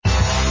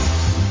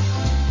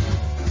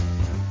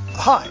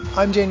Hi,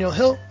 I'm Daniel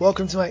Hill.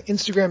 Welcome to my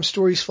Instagram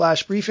Stories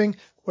Flash Briefing,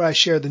 where I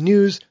share the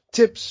news,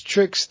 tips,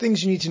 tricks,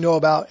 things you need to know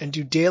about, and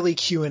do daily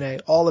Q&A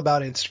all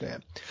about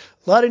Instagram.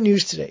 A lot of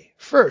news today.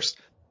 First,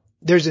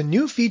 there's a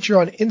new feature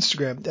on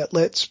Instagram that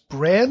lets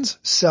brands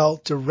sell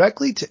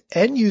directly to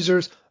end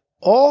users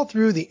all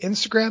through the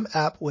Instagram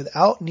app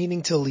without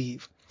needing to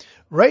leave.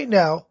 Right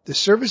now, the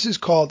service is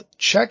called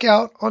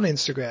Checkout on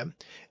Instagram,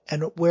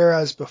 and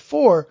whereas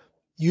before,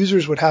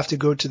 users would have to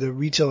go to the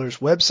retailer's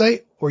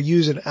website or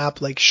use an app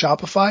like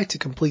Shopify to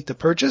complete the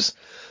purchase,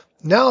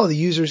 now the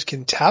users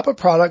can tap a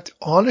product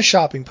on a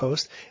shopping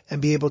post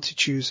and be able to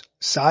choose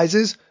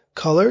sizes,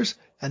 colors,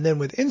 and then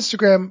with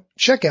Instagram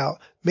Checkout,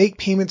 make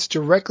payments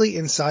directly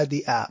inside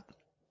the app.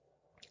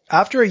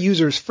 After a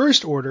user's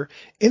first order,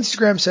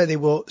 Instagram said they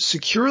will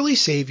securely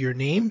save your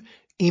name,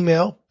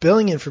 email,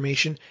 billing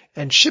information,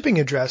 and shipping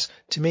address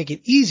to make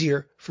it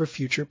easier for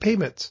future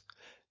payments.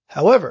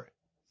 However,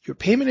 your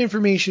payment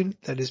information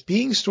that is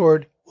being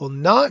stored will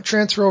not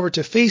transfer over to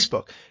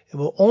Facebook and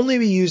will only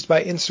be used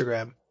by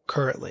Instagram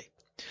currently.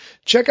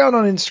 Checkout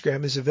on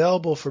Instagram is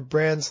available for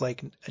brands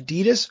like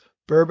Adidas,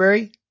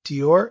 Burberry,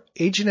 Dior,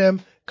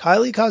 H&M,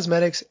 Kylie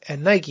Cosmetics,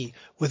 and Nike,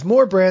 with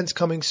more brands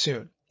coming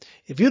soon.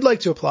 If you'd like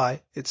to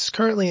apply, it's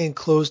currently in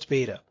closed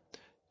beta.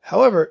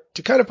 However,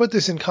 to kind of put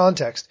this in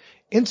context,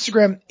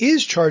 Instagram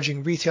is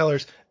charging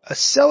retailers a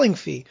selling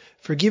fee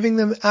for giving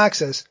them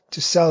access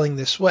to selling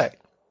this way.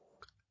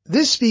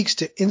 This speaks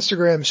to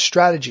Instagram's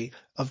strategy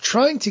of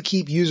trying to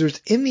keep users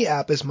in the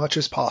app as much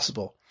as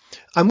possible.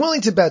 I'm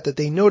willing to bet that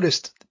they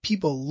noticed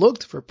people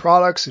looked for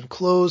products and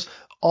clothes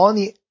on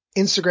the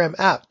Instagram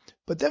app,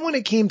 but then when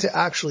it came to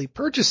actually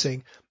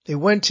purchasing, they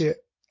went to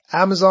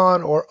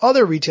Amazon or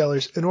other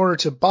retailers in order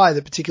to buy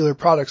the particular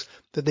products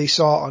that they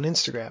saw on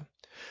Instagram.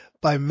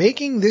 By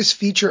making this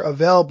feature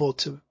available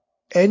to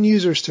end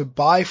users to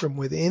buy from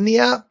within the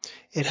app,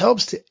 it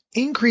helps to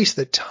increase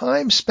the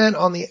time spent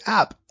on the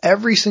app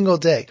every single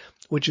day,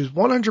 which is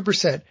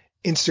 100%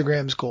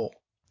 Instagram's goal.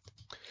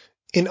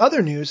 In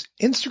other news,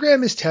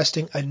 Instagram is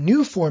testing a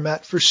new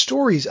format for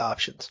Stories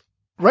options.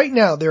 Right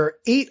now, there are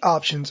 8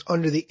 options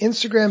under the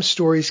Instagram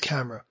Stories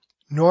camera: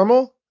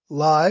 normal,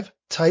 live,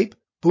 type,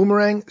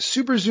 boomerang,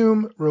 super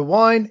zoom,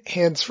 rewind,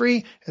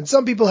 hands-free, and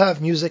some people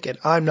have music, and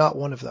I'm not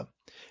one of them.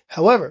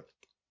 However,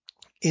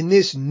 in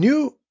this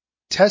new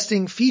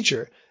testing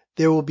feature,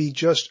 there will be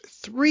just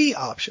 3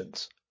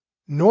 options: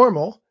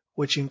 normal,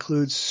 which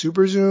includes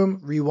super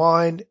zoom,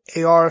 rewind,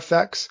 AR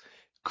effects,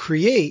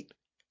 create,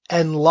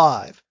 and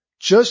live.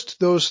 Just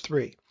those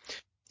 3.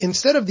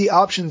 Instead of the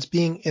options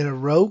being in a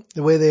row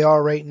the way they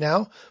are right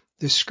now,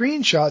 the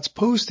screenshots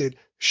posted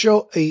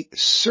show a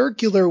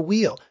circular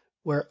wheel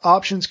where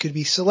options could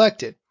be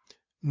selected.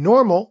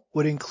 Normal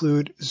would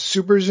include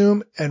super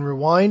zoom and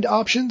rewind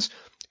options.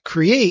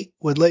 Create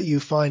would let you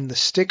find the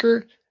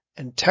sticker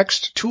and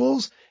text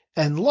tools,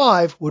 and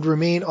live would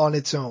remain on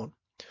its own.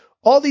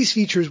 All these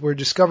features were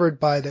discovered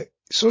by the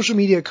social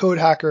media code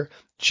hacker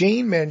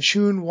Jane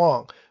Manchun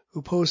Wong,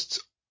 who posts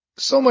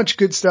so much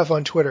good stuff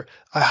on Twitter.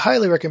 I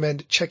highly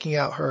recommend checking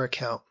out her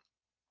account.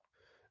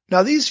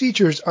 Now, these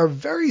features are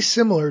very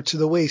similar to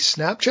the way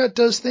Snapchat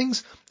does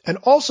things, and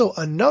also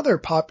another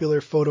popular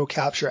photo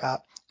capture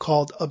app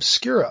called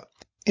Obscura.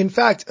 In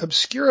fact,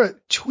 Obscura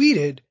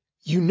tweeted,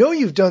 "You know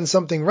you've done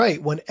something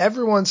right when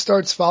everyone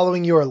starts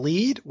following your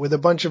lead," with a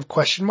bunch of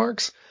question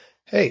marks.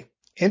 Hey,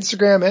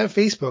 Instagram and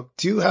Facebook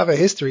do have a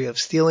history of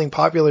stealing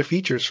popular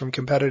features from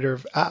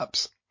competitive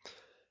apps.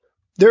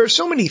 There are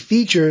so many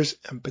features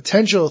and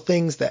potential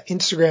things that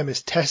Instagram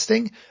is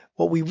testing.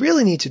 What we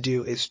really need to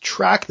do is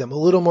track them a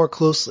little more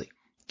closely.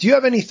 Do you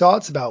have any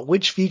thoughts about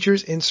which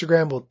features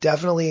Instagram will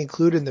definitely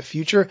include in the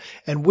future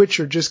and which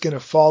are just going to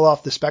fall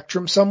off the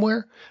spectrum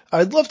somewhere?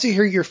 I'd love to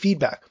hear your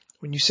feedback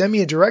when you send me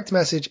a direct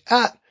message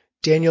at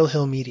Daniel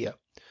Hill Media.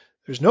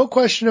 There's no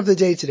question of the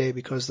day today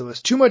because there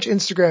was too much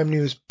Instagram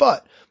news,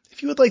 but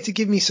if you would like to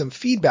give me some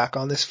feedback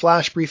on this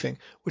flash briefing,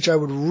 which I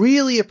would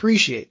really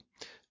appreciate,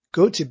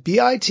 go to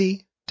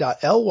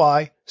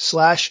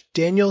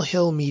bit.ly/Daniel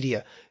Hill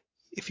Media.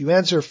 If you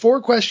answer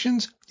 4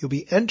 questions, you'll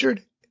be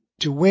entered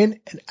to win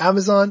an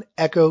Amazon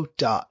Echo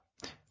Dot.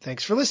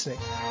 Thanks for listening.